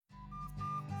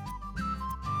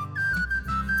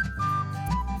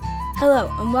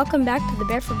Hello, and welcome back to the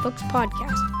Barefoot Books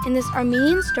podcast. In this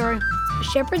Armenian story, a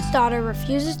shepherd's daughter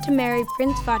refuses to marry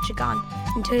Prince Vachikan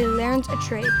until he learns a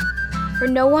trade, for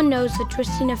no one knows the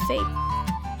twisting of fate,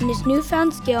 and his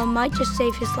newfound skill might just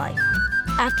save his life.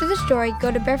 After the story, go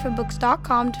to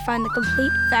barefootbooks.com to find the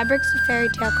complete Fabrics of Fairy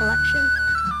Tale collection.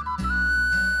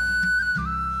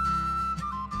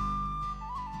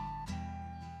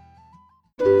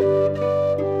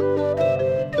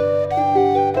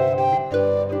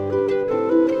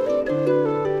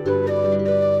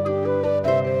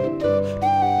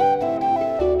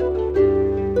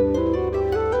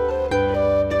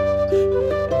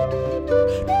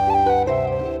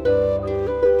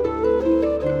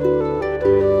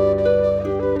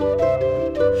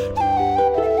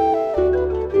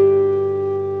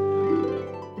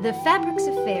 The Fabrics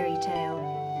of Fairy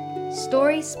Tale.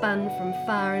 Stories spun from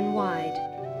far and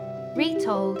wide.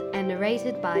 Retold and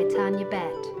narrated by Tanya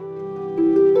Batt.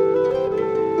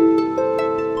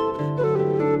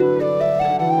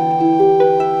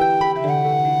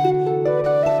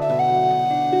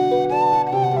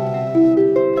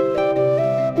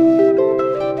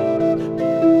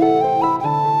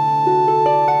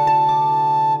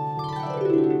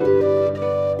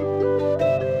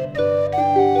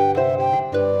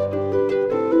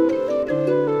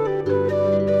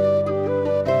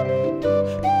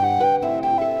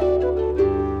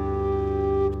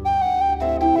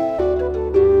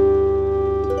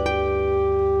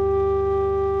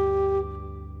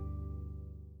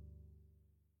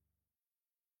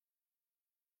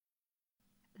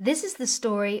 This is the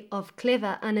story of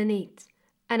Clever Ananit,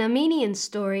 an Armenian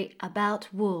story about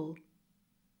wool.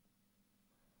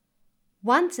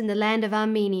 Once in the land of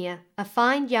Armenia, a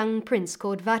fine young prince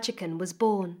called Vachikan was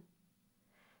born.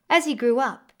 As he grew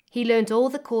up, he learnt all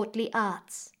the courtly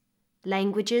arts,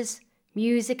 languages,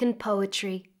 music and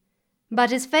poetry, but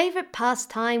his favourite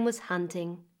pastime was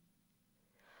hunting.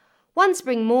 One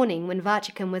spring morning when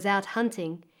Vachikan was out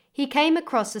hunting, he came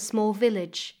across a small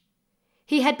village.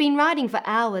 He had been riding for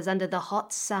hours under the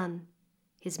hot sun.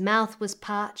 His mouth was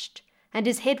parched, and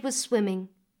his head was swimming.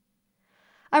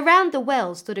 Around the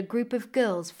well stood a group of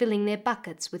girls filling their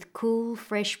buckets with cool,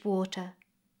 fresh water.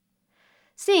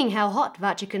 Seeing how hot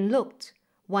Vachikan looked,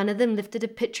 one of them lifted a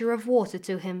pitcher of water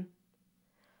to him.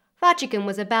 Vachikan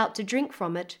was about to drink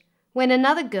from it, when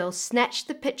another girl snatched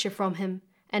the pitcher from him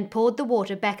and poured the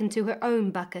water back into her own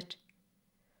bucket.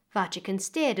 Vachikan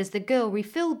stared as the girl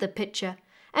refilled the pitcher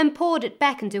and poured it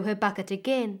back into her bucket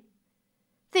again.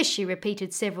 This she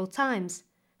repeated several times,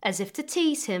 as if to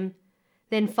tease him,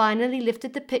 then finally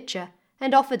lifted the pitcher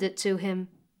and offered it to him.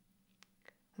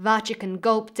 Vachikan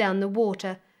gulped down the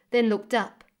water, then looked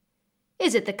up.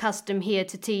 "Is it the custom here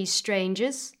to tease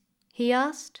strangers?" he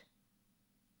asked.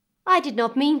 "I did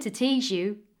not mean to tease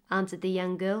you," answered the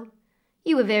young girl.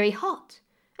 "You were very hot,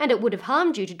 and it would have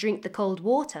harmed you to drink the cold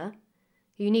water.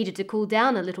 You needed to cool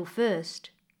down a little first."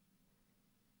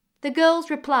 The girl's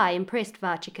reply impressed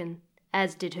Vachikan,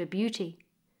 as did her beauty.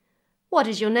 "What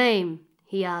is your name?"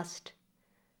 he asked.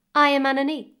 "I am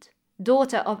Ananit,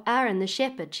 daughter of Aaron the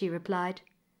shepherd," she replied.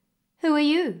 "Who are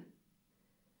you?"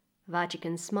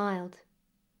 Vachikan smiled.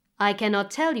 "I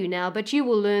cannot tell you now, but you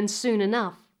will learn soon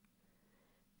enough."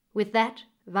 With that,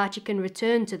 Vachikan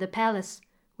returned to the palace,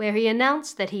 where he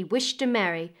announced that he wished to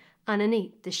marry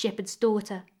Ananit, the shepherd's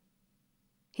daughter.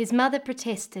 His mother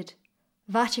protested.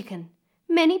 "Vachikan,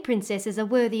 many princesses are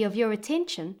worthy of your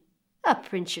attention. A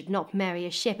prince should not marry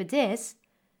a shepherdess."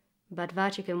 But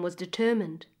Vachikan was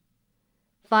determined.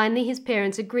 Finally his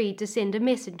parents agreed to send a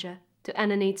messenger to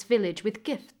Ananit's village with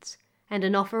gifts and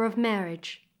an offer of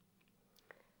marriage.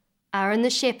 Aaron the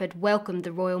shepherd welcomed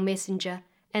the royal messenger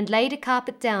and laid a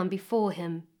carpet down before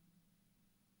him.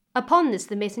 Upon this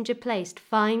the messenger placed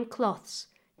fine cloths,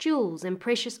 jewels and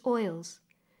precious oils.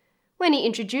 When he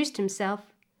introduced himself,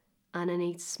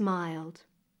 Ananit smiled.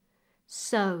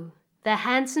 So, the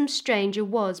handsome stranger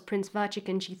was Prince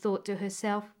Vachikan, she thought to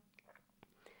herself.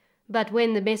 But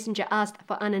when the messenger asked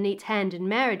for Ananit's hand in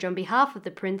marriage on behalf of the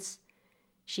prince,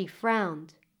 she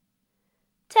frowned.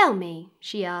 "Tell me,"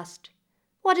 she asked,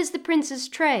 "what is the prince's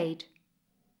trade?"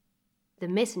 The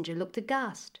messenger looked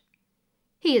aghast.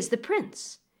 "He is the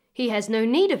prince. He has no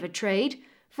need of a trade,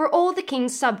 for all the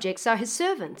king's subjects are his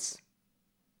servants."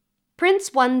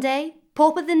 "Prince one day,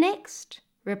 pauper the next,"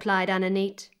 replied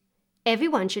Ananit.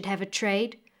 "Everyone should have a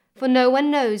trade, for no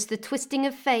one knows the twisting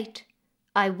of fate.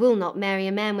 I will not marry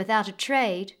a man without a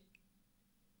trade."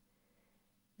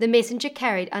 The messenger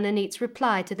carried Ananit's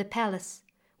reply to the palace,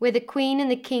 where the queen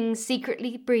and the king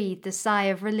secretly breathed a sigh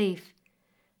of relief.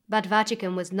 But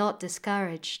Vachikan was not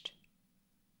discouraged.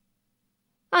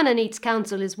 "Ananit's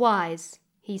counsel is wise,"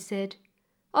 he said.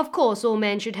 "Of course all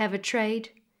men should have a trade."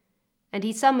 And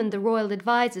he summoned the royal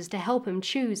advisers to help him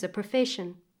choose a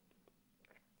profession.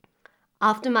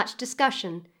 After much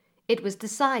discussion, it was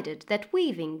decided that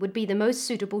weaving would be the most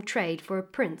suitable trade for a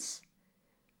prince.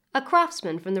 A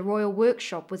craftsman from the royal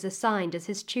workshop was assigned as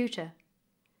his tutor.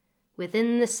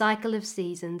 Within the cycle of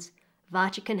seasons,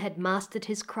 Vachikan had mastered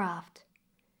his craft.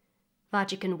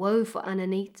 Vachikan wove for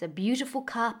Ananit a beautiful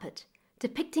carpet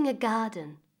depicting a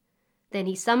garden. Then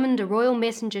he summoned a royal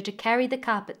messenger to carry the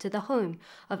carpet to the home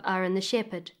of Aran the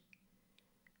shepherd.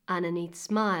 Ananit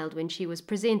smiled when she was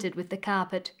presented with the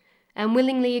carpet and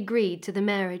willingly agreed to the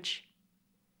marriage.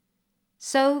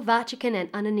 So Vachikan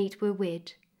and Ananit were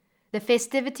wed. The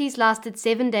festivities lasted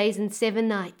 7 days and 7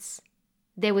 nights.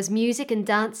 There was music and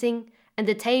dancing, and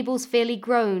the tables fairly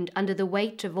groaned under the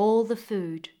weight of all the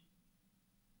food.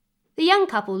 The young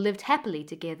couple lived happily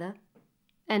together,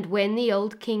 and when the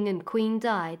old king and queen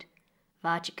died,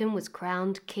 Vachikan was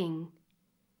crowned king.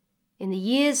 In the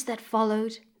years that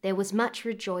followed, there was much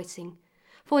rejoicing,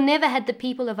 for never had the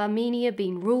people of Armenia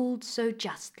been ruled so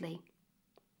justly.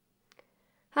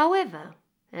 However,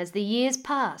 as the years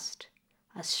passed,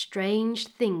 a strange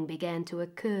thing began to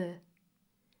occur.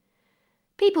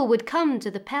 People would come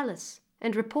to the palace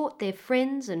and report their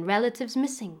friends and relatives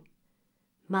missing.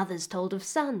 Mothers told of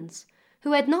sons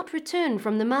who had not returned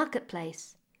from the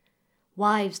marketplace.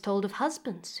 Wives told of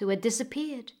husbands who had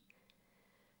disappeared.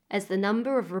 As the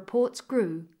number of reports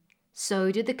grew,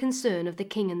 so did the concern of the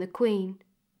king and the queen.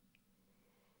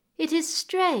 "It is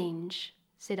strange,"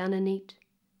 said Ananit,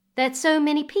 "that so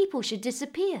many people should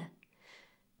disappear.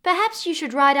 Perhaps you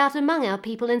should ride out among our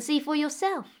people and see for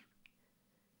yourself."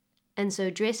 And so,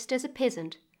 dressed as a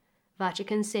peasant,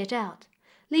 Vachikan set out,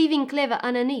 leaving clever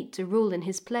Ananit to rule in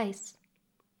his place.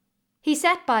 He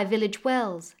sat by village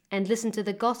wells and listened to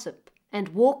the gossip and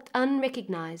walked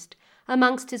unrecognized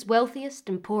amongst his wealthiest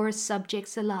and poorest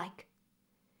subjects alike.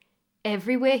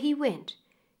 Everywhere he went,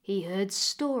 he heard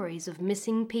stories of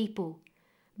missing people,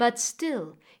 but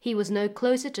still he was no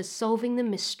closer to solving the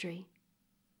mystery.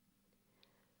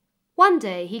 One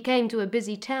day he came to a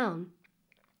busy town.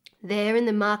 There in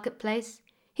the marketplace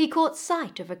he caught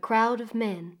sight of a crowd of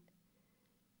men.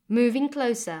 Moving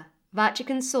closer,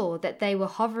 Vachikan saw that they were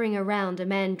hovering around a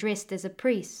man dressed as a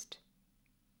priest.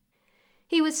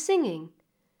 He was singing,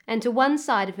 and to one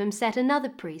side of him sat another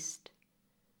priest.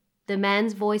 The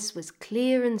man's voice was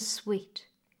clear and sweet.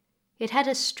 It had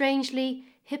a strangely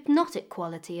hypnotic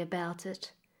quality about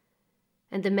it,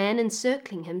 and the man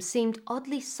encircling him seemed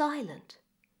oddly silent.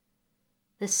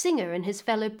 The singer and his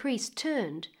fellow priest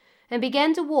turned and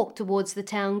began to walk towards the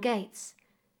town gates.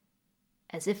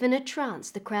 As if in a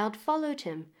trance, the crowd followed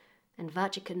him, and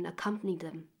Vachikan accompanied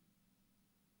them.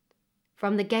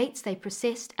 From the gates they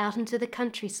processed out into the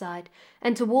countryside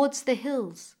and towards the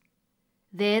hills.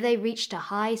 There they reached a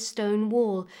high stone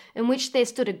wall in which there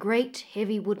stood a great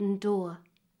heavy wooden door.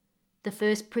 The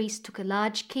first priest took a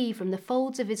large key from the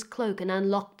folds of his cloak and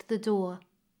unlocked the door.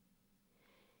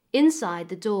 Inside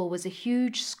the door was a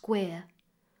huge square.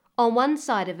 On one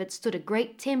side of it stood a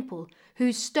great temple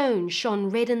whose stones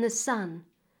shone red in the sun.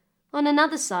 On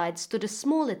another side stood a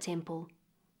smaller temple.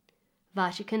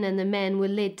 Vachikan and the man were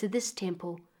led to this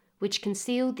temple, which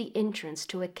concealed the entrance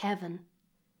to a cavern.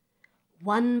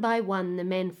 One by one the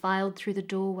men filed through the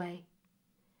doorway.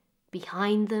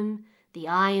 Behind them the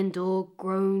iron door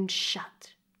groaned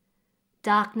shut.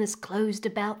 Darkness closed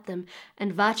about them,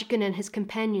 and Vachikan and his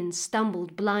companions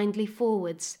stumbled blindly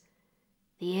forwards.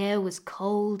 The air was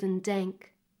cold and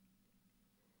dank.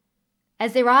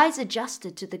 As their eyes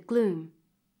adjusted to the gloom,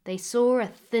 they saw a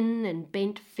thin and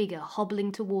bent figure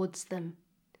hobbling towards them.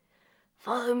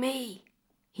 "Follow me,"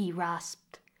 he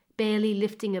rasped, barely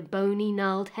lifting a bony,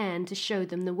 gnarled hand to show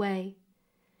them the way.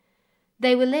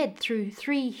 They were led through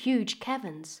 3 huge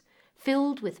caverns,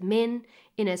 filled with men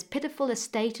in as pitiful a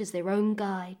state as their own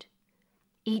guide.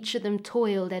 Each of them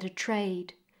toiled at a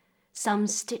trade, some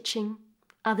stitching,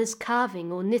 others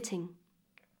carving or knitting.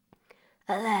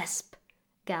 "Alas,"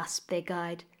 gasped their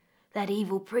guide, "that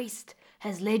evil priest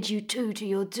has led you two to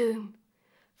your doom.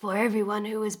 For everyone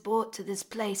who is brought to this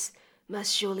place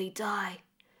must surely die,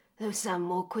 though some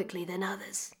more quickly than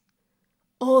others.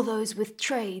 All those with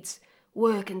trades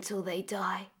work until they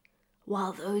die,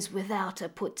 while those without are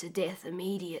put to death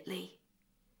immediately."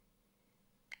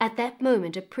 At that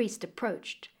moment a priest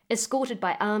approached, escorted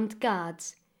by armed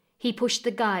guards. He pushed the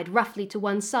guide roughly to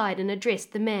one side and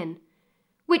addressed the men.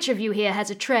 "Which of you here has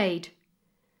a trade?"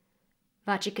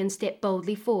 Vachikan stepped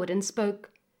boldly forward and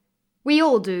spoke. "We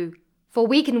all do, for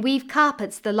we can weave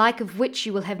carpets the like of which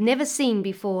you will have never seen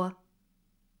before.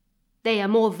 They are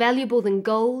more valuable than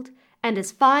gold, and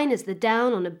as fine as the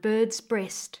down on a bird's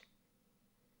breast."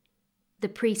 The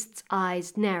priest's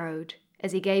eyes narrowed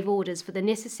as he gave orders for the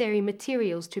necessary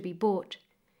materials to be bought.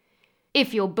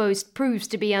 "If your boast proves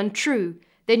to be untrue,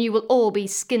 then you will all be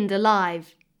skinned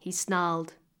alive," he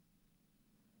snarled.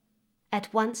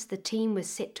 At once the team was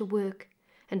set to work,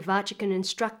 and Vachikan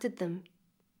instructed them.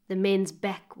 The men's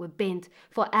backs were bent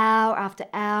for hour after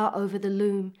hour over the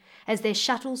loom as their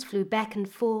shuttles flew back and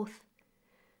forth.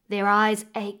 Their eyes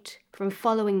ached from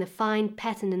following the fine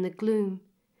pattern in the gloom.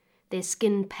 Their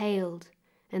skin paled,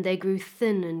 and they grew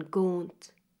thin and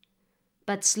gaunt.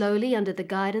 But slowly, under the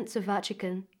guidance of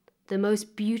Vachikan, the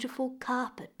most beautiful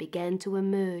carpet began to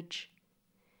emerge.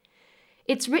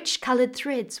 Its rich-coloured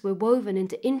threads were woven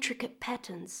into intricate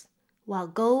patterns, while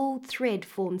gold thread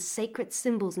formed sacred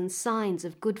symbols and signs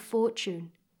of good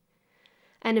fortune.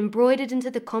 And embroidered into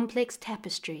the complex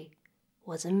tapestry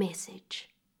was a message.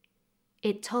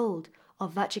 It told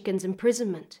of Vachikan's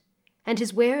imprisonment and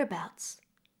his whereabouts,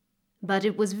 but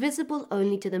it was visible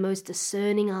only to the most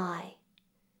discerning eye.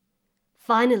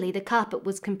 Finally, the carpet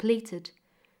was completed.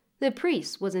 The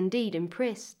priest was indeed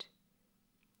impressed.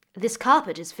 "This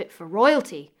carpet is fit for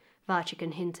royalty,"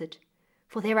 Vachikan hinted,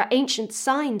 "for there are ancient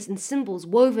signs and symbols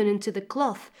woven into the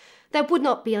cloth that would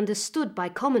not be understood by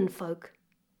common folk.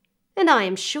 And I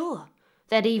am sure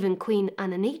that even Queen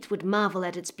Ananit would marvel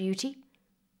at its beauty.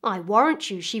 I warrant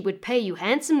you she would pay you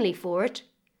handsomely for it."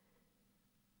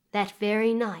 That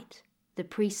very night the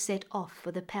priest set off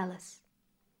for the palace.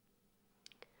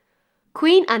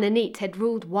 Queen Ananit had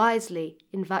ruled wisely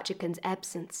in Vachikan's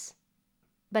absence.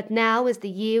 But now, as the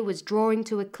year was drawing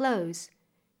to a close,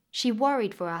 she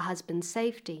worried for her husband's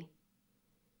safety.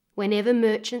 Whenever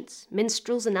merchants,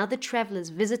 minstrels, and other travellers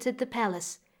visited the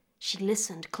palace, she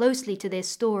listened closely to their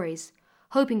stories,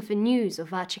 hoping for news of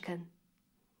Vachikan.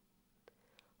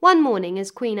 One morning,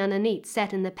 as Queen Ananit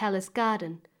sat in the palace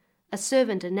garden, a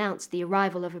servant announced the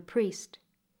arrival of a priest.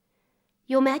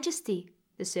 "Your Majesty,"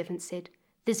 the servant said,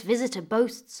 "this visitor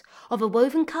boasts of a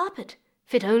woven carpet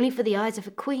fit only for the eyes of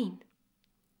a queen."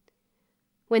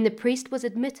 When the priest was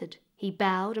admitted, he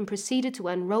bowed and proceeded to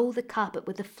unroll the carpet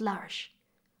with a flourish.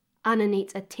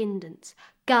 Ananit's attendants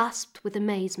gasped with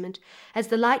amazement as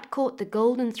the light caught the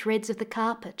golden threads of the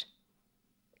carpet.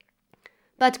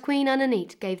 But Queen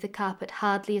Ananit gave the carpet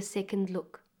hardly a second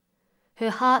look. Her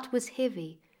heart was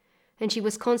heavy, and she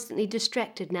was constantly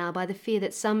distracted now by the fear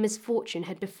that some misfortune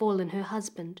had befallen her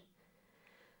husband.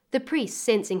 The priest,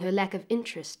 sensing her lack of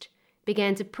interest,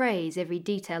 began to praise every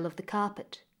detail of the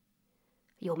carpet.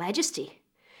 "Your Majesty,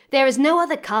 there is no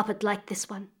other carpet like this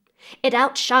one. It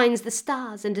outshines the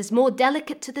stars and is more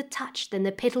delicate to the touch than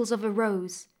the petals of a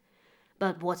rose.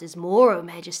 But what is more, O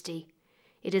Majesty,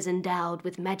 it is endowed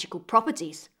with magical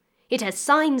properties. It has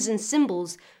signs and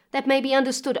symbols that may be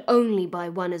understood only by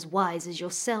one as wise as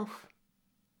yourself."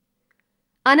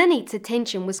 Ananit's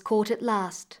attention was caught at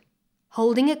last.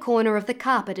 Holding a corner of the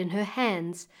carpet in her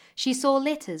hands, she saw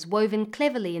letters woven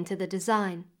cleverly into the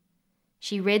design.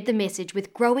 She read the message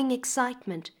with growing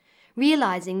excitement,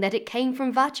 realizing that it came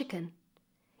from Vachikan.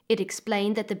 It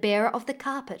explained that the bearer of the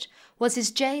carpet was his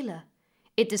jailer.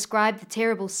 It described the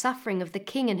terrible suffering of the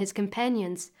king and his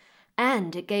companions,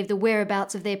 and it gave the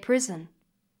whereabouts of their prison.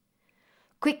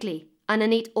 Quickly,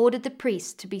 Ananit ordered the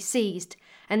priests to be seized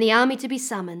and the army to be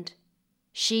summoned.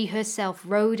 She herself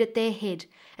rode at their head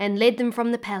and led them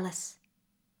from the palace.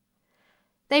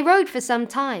 They rode for some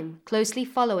time, closely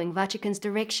following Vachikan's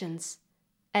directions.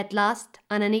 At last,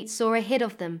 Ananit saw ahead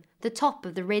of them the top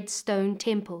of the red stone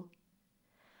temple.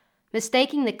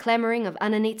 Mistaking the clamouring of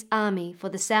Ananit's army for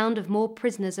the sound of more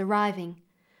prisoners arriving,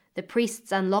 the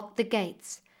priests unlocked the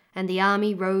gates, and the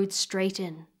army rode straight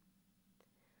in.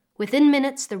 Within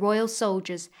minutes, the royal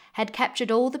soldiers had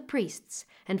captured all the priests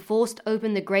and forced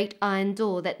open the great iron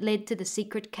door that led to the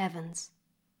secret caverns.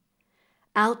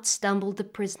 Out stumbled the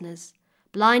prisoners,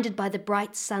 blinded by the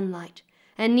bright sunlight,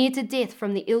 and near to death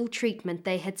from the ill treatment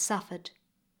they had suffered.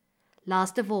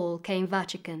 Last of all came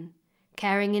Vachikan,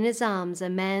 carrying in his arms a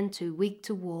man too weak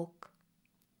to walk.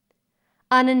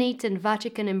 Ananit and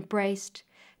Vachikan embraced,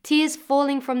 tears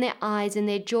falling from their eyes in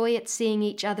their joy at seeing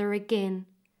each other again.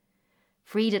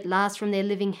 Freed at last from their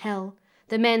living hell,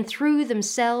 the men threw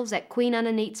themselves at Queen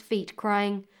Ananit's feet,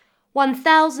 crying,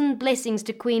 "1,000 blessings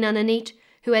to Queen Ananit,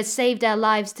 who has saved our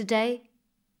lives today."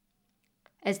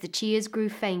 As the cheers grew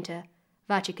fainter,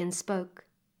 Vachikan spoke.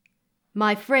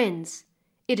 "My friends,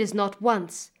 it is not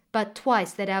once, but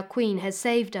twice that our queen has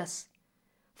saved us.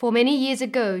 For many years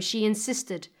ago she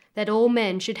insisted that all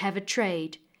men should have a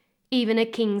trade, even a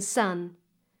king's son.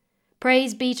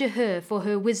 Praise be to her for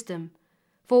her wisdom,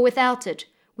 for without it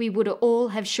we would all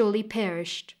have surely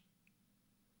perished."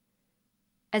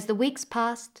 As the weeks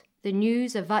passed, the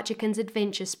news of Vachikan's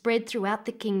adventure spread throughout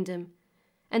the kingdom,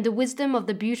 and the wisdom of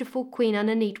the beautiful Queen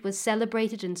Ananit was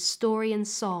celebrated in story and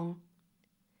song.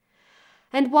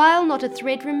 And while not a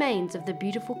thread remains of the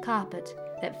beautiful carpet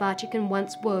that Vachikan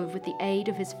once wove with the aid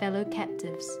of his fellow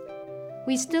captives,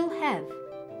 we still have,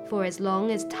 for as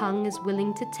long as tongue is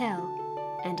willing to tell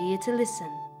and ear to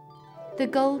listen, the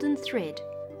golden thread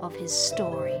of his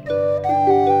story.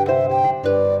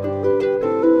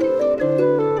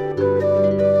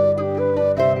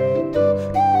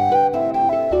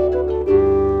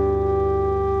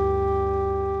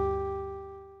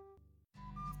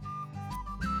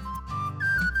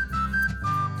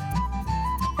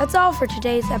 That's all for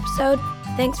today's episode.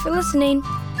 Thanks for listening.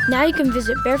 Now you can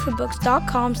visit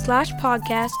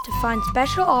barefootbooks.com/podcast to find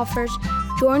special offers,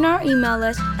 join our email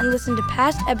list, and listen to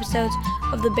past episodes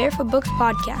of the Barefoot Books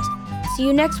podcast. See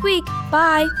you next week.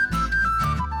 Bye.